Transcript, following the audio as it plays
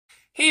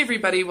Hey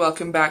everybody,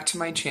 welcome back to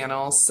my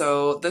channel.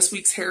 So this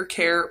week's hair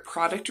care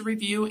product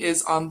review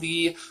is on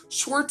the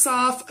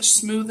Schwarzkopf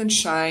Smooth and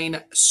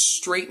Shine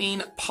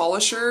Straightening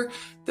Polisher.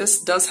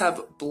 This does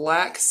have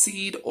black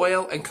seed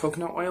oil and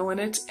coconut oil in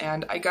it,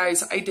 and I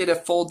did a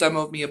full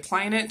demo of me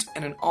applying it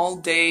and an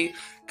all-day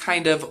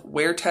kind of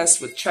wear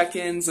test with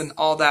check-ins and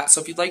all that.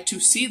 So if you'd like to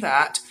see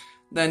that,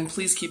 then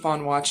please keep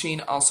on watching.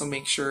 Also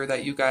make sure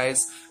that you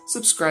guys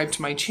subscribe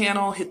to my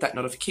channel, hit that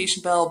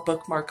notification bell,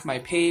 bookmark my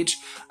page.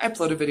 I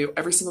upload a video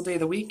every single day of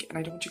the week and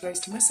I don't want you guys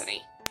to miss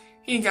any.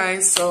 Hey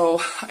guys, so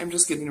I'm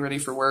just getting ready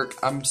for work.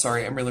 I'm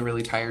sorry, I'm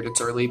really tired.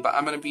 It's early, but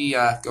I'm going to be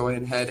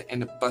going ahead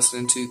and busting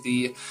into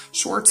the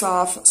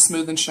Schwarzkopf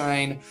Smooth and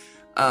Shine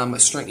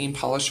Straightening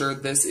Polisher.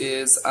 This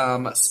is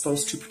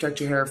supposed to protect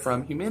your hair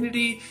from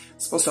humidity.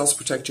 It's supposed to also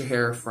protect your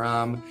hair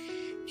from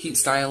heat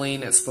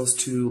styling. It's supposed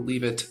to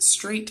leave it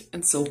straight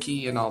and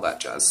silky and all that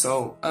jazz.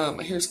 So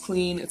my hair's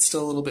clean. It's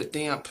still a little bit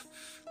damp.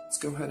 Let's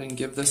go ahead and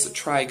give this a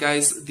try,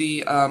 guys.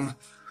 The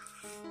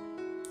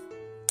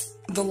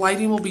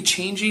lighting will be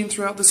changing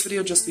throughout this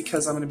video just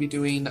because I'm going to be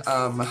doing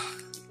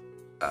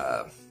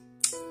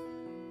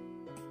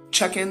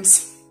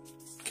check-ins,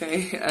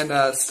 okay,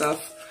 and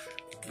stuff.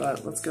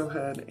 But let's go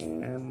ahead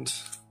and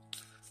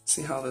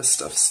see how this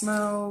stuff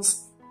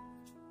smells.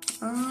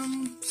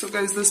 So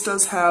guys, this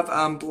does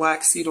have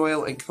black seed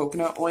oil and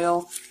coconut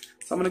oil.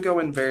 So I'm going to go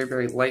in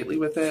very lightly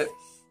with it.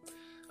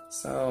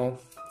 So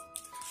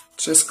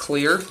it's just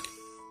clear.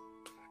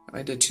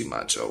 I did too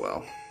much, oh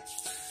well.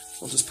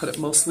 We'll just put it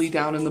mostly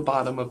down in the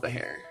bottom of the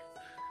hair.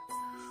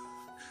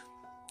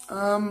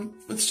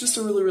 It's just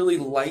a really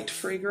light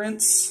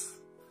fragrance.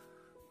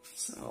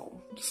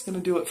 So I'm just going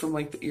to do it from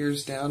like the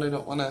ears down. I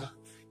don't want to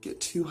get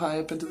too high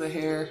up into the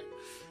hair,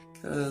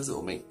 because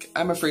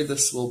I'm afraid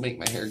this will make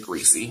my hair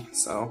greasy.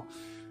 So,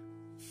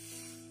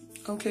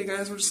 okay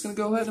guys, we're just gonna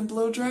go ahead and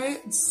blow dry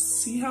it and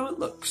see how it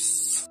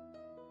looks.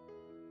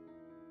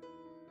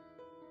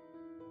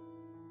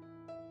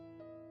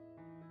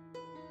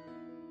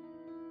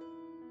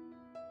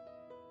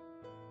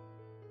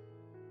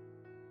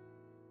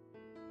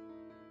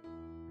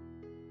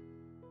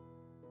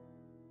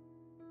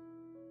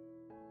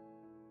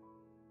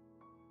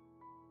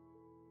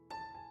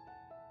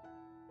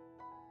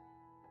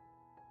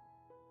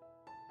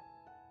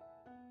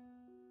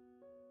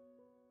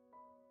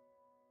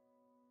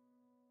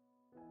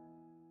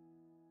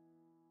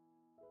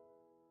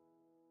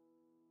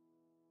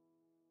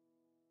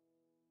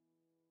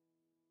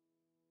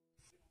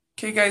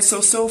 Okay guys,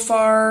 so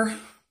far,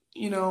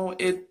 you know,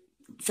 it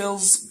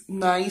feels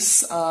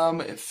nice.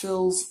 It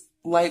feels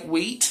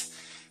lightweight.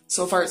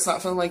 So far it's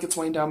not feeling like it's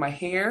weighing down my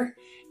hair.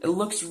 It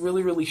looks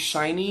really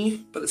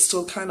shiny, but it's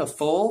still kind of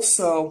full,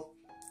 so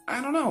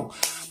I don't know.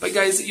 But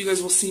guys, you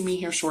guys will see me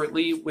here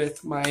shortly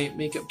with my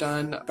makeup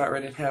done, about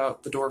ready to head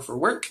out the door for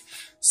work.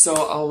 So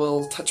I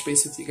will touch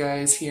base with you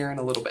guys here in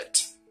a little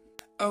bit.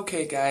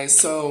 Okay guys,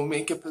 so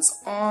makeup is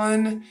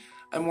on.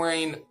 I'm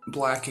wearing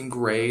black and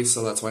gray,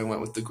 so that's why I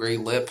went with the gray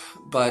lip.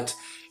 But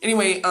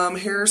anyway,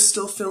 hair's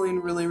still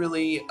feeling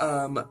really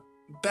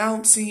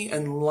bouncy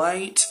and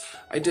light.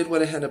 I did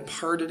went ahead and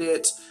parted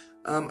it.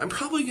 I'm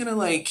probably gonna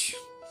I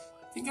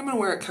think I'm gonna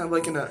wear it kind of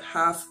like in a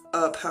half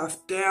up,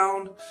 half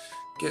down.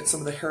 Get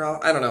some of the hair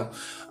off. I don't know.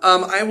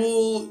 I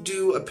will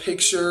do a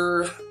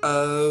picture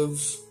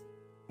of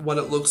what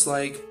it looks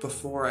like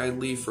before I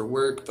leave for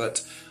work,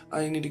 but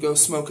I need to go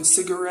smoke a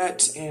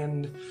cigarette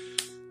and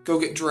go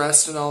get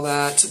dressed and all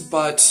that.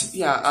 But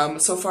yeah,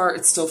 so far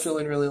it's still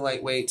feeling really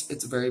lightweight.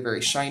 It's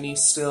very shiny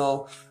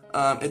still.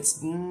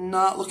 It's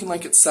not looking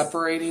like it's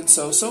separating.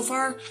 So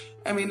far,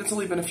 I mean, it's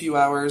only been a few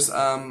hours,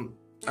 or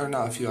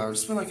not a few hours,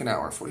 it's been like an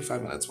hour,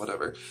 45 minutes,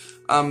 whatever.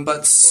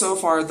 But so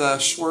far, the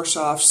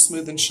Schwarzkopf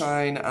Smooth and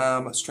Shine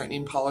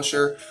Straightening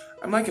Polisher,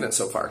 I'm liking it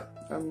so far.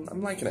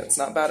 I'm liking it. It's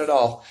not bad at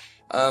all.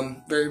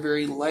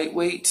 Very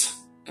lightweight,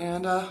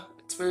 and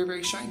it's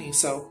very shiny.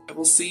 So I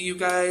will see you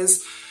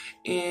guys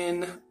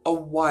in a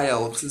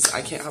while, because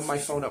I can't have my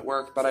phone at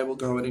work, but I will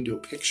go ahead and do a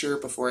picture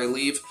before I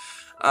leave.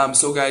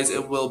 So guys,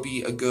 it will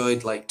be a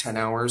good like 10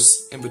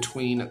 hours in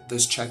between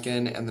this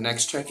check-in and the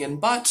next check-in,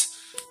 but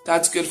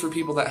that's good for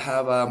people that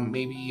have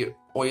maybe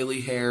oily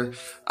hair.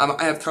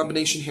 I have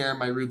combination hair,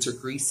 my roots are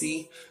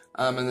greasy,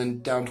 and then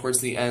down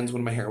towards the ends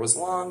when my hair was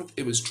long,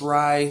 it was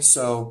dry,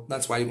 so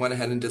that's why I went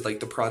ahead and did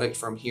like the product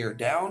from here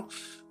down.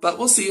 But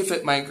we'll see if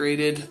it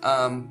migrated,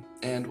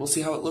 and we'll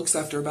see how it looks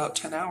after about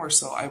 10 hours.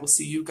 So I will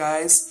see you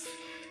guys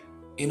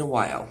in a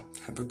while.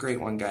 Have a great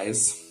one,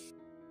 guys.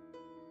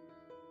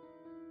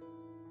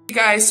 Hey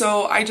guys,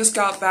 so I just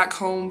got back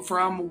home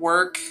from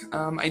work.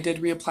 I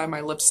did reapply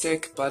my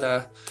lipstick,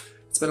 but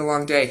it's been a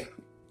long day.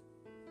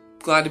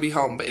 Glad to be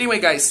home. But anyway,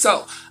 guys,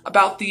 so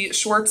about the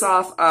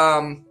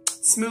Schwarzkopf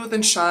Smooth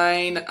and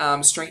Shine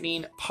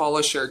Straightening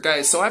Polisher.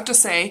 Guys, so I have to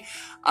say,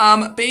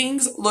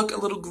 bangs look a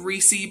little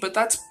greasy, but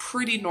that's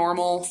pretty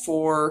normal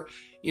for,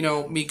 you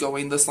know, me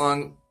going this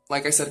long.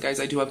 Like I said, guys,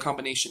 I do have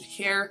combination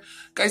hair.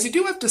 Guys, I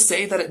do have to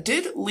say that it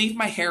did leave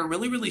my hair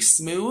really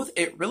smooth.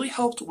 It really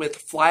helped with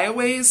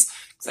flyaways,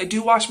 because I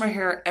do wash my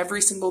hair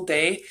every single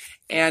day,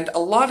 and a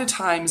lot of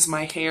times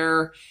my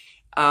hair,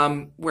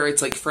 where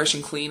it's like fresh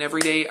and clean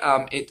every day,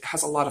 it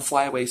has a lot of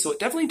flyaways. So it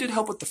definitely did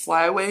help with the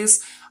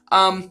flyaways.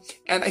 And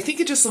I think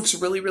it just looks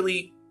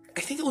really, I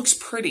think it looks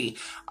pretty.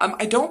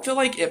 I don't feel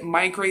like it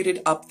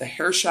migrated up the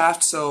hair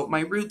shaft, so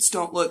my roots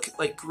don't look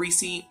like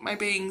greasy. My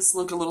bangs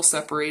look a little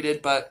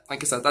separated, but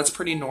like I said, that's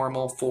pretty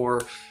normal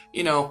for,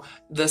 you know,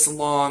 this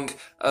long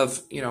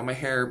of, you know, my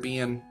hair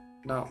being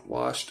not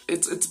washed.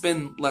 It's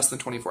been less than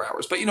 24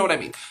 hours, but you know what I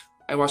mean.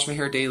 I wash my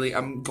hair daily.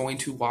 I'm going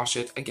to wash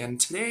it again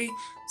today.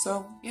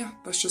 So yeah,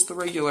 that's just the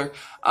regular.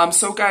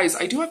 So guys,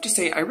 I do have to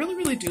say, I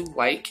really do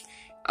like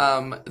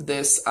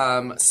this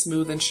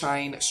Smooth and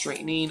Shine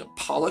straightening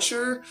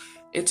polisher.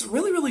 It's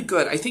really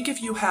good. I think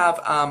if you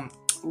have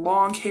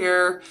long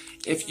hair,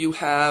 if you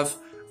have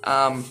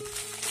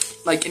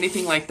like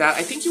anything like that,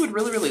 I think you would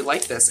really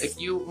like this. If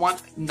you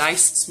want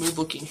nice smooth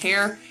looking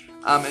hair,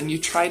 and you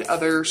tried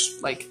other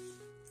like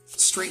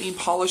straightening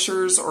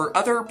polishers or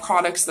other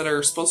products that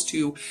are supposed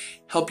to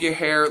help your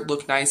hair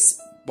look nice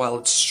while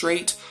it's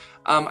straight,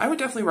 I would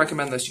definitely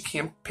recommend this. You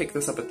can pick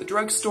this up at the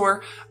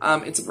drugstore.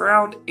 It's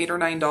around $8 or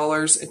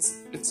 $9.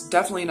 It's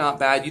definitely not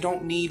bad. You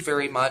don't need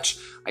very much.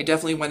 I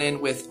definitely went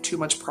in with too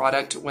much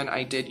product when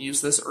I did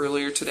use this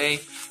earlier today,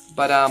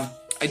 but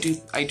I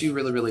do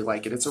really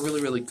like it. It's a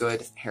really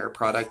good hair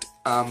product.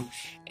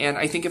 And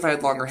I think if I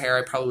had longer hair,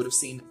 I probably would have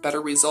seen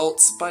better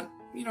results, but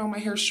you know, my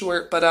hair's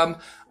short, but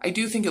I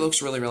do think it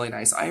looks really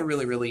nice. I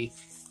really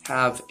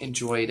have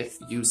enjoyed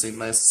using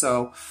this.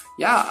 So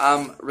yeah,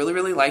 I'm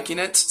really liking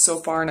it so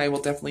far, and I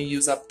will definitely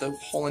use up the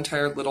whole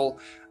entire little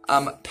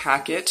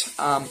packet.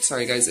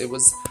 Sorry guys, it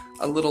was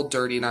a little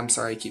dirty, and I'm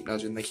sorry I keep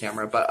nudging the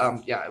camera,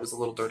 but yeah, it was a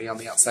little dirty on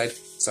the outside.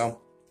 So,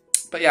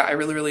 but yeah, I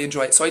really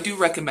enjoy it. So I do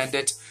recommend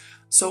it.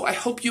 So I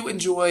hope you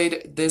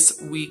enjoyed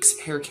this week's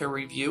hair care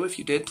review. If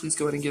you did, please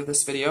go ahead and give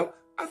this video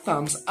a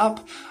thumbs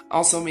up.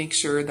 Also make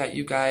sure that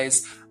you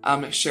guys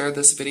share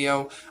this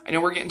video. I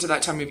know we're getting to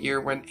that time of year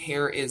when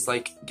hair is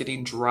like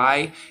getting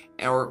dry,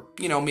 or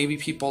you know, maybe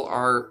people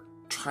are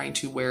trying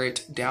to wear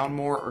it down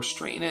more or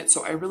straighten it.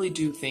 So I really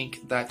do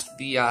think that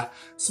the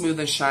Smooth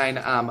and Shine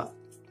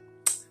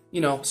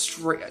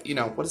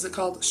what is it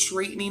called?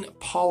 Straightening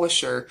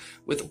polisher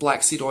with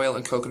black seed oil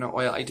and coconut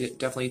oil. I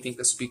definitely think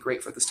this would be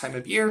great for this time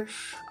of year.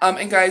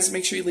 And guys,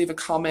 make sure you leave a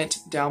comment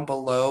down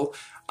below.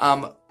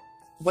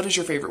 What is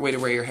your favorite way to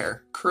wear your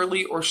hair?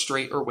 Curly or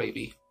straight or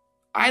wavy?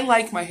 I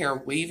like my hair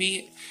wavy.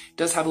 It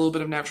does have a little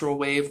bit of natural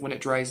wave when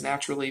it dries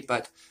naturally,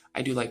 but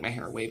I do like my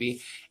hair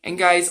wavy. And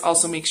guys,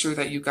 also make sure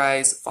that you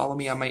guys follow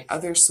me on my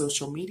other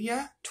social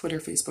media, Twitter,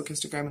 Facebook,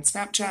 Instagram, and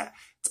Snapchat.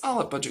 It's all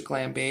at Budget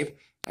Glam Babe.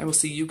 I will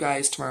see you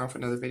guys tomorrow for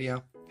another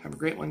video. Have a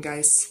great one,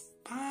 guys.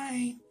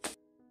 Bye.